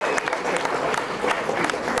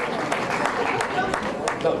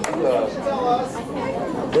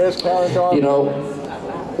You know,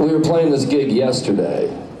 we were playing this gig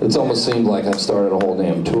yesterday. It's almost seemed like I've started a whole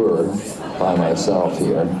damn tour by myself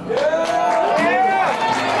here.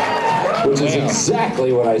 Which is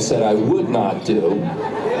exactly what I said I would not do.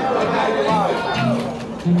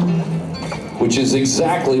 Which is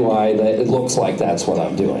exactly why it looks like that's what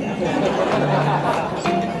I'm doing.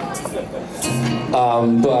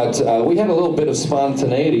 But we had a little bit of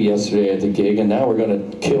spontaneity yesterday at the gig, and now we're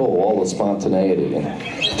going to kill all the spontaneity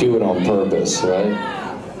and do it on purpose, right?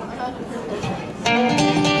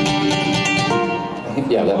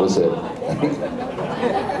 Yeah, that was it.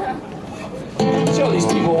 Show these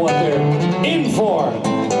people what they're in for.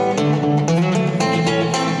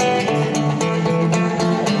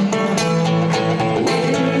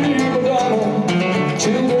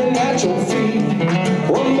 Children at your feet,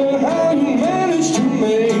 wonder how you manage to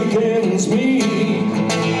make ends meet.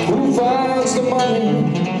 Who finds the money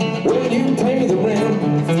when you pay the rent?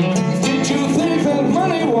 Did you think that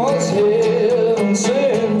money was heaven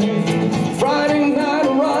sent? Friday night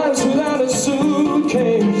arrives without a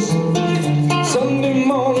suitcase. Sunday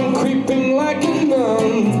morning creeping like a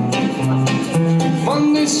nun.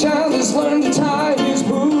 Monday's child has learned to tie his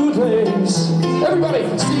bootlace.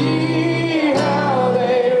 Everybody, see how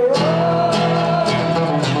they run.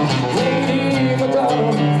 Lady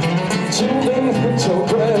Madonna, children at your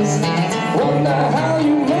breast. Wonder how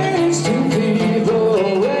you managed to be the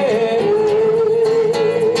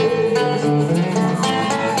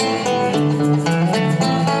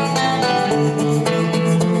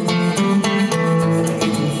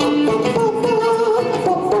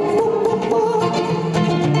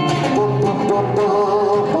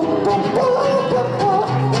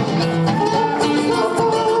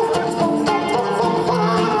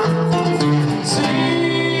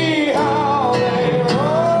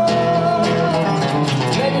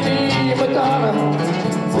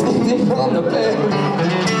on the bed.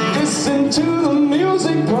 Listen to the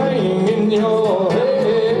music playing in your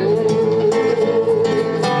head.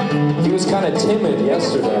 He was kind of timid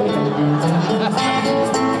yesterday.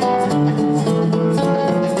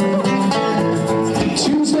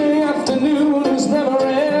 Tuesday afternoon is never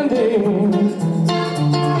ending.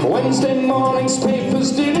 Wednesday morning's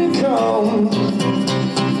papers didn't come.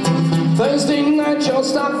 Thursday night your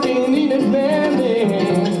stocking needed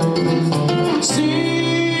mending.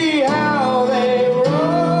 See how they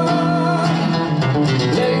run.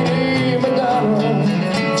 Lady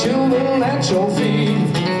Madonna, children at your feet.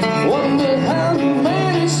 Wonder how you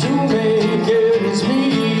managed to make ends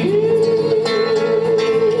meet.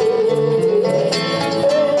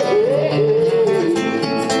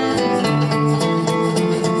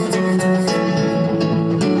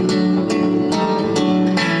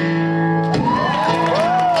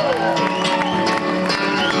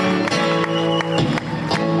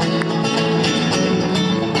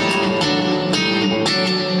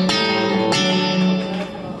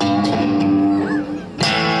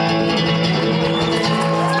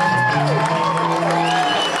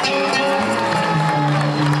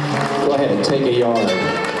 Take a yard. Go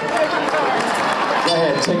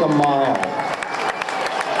ahead, take a mile.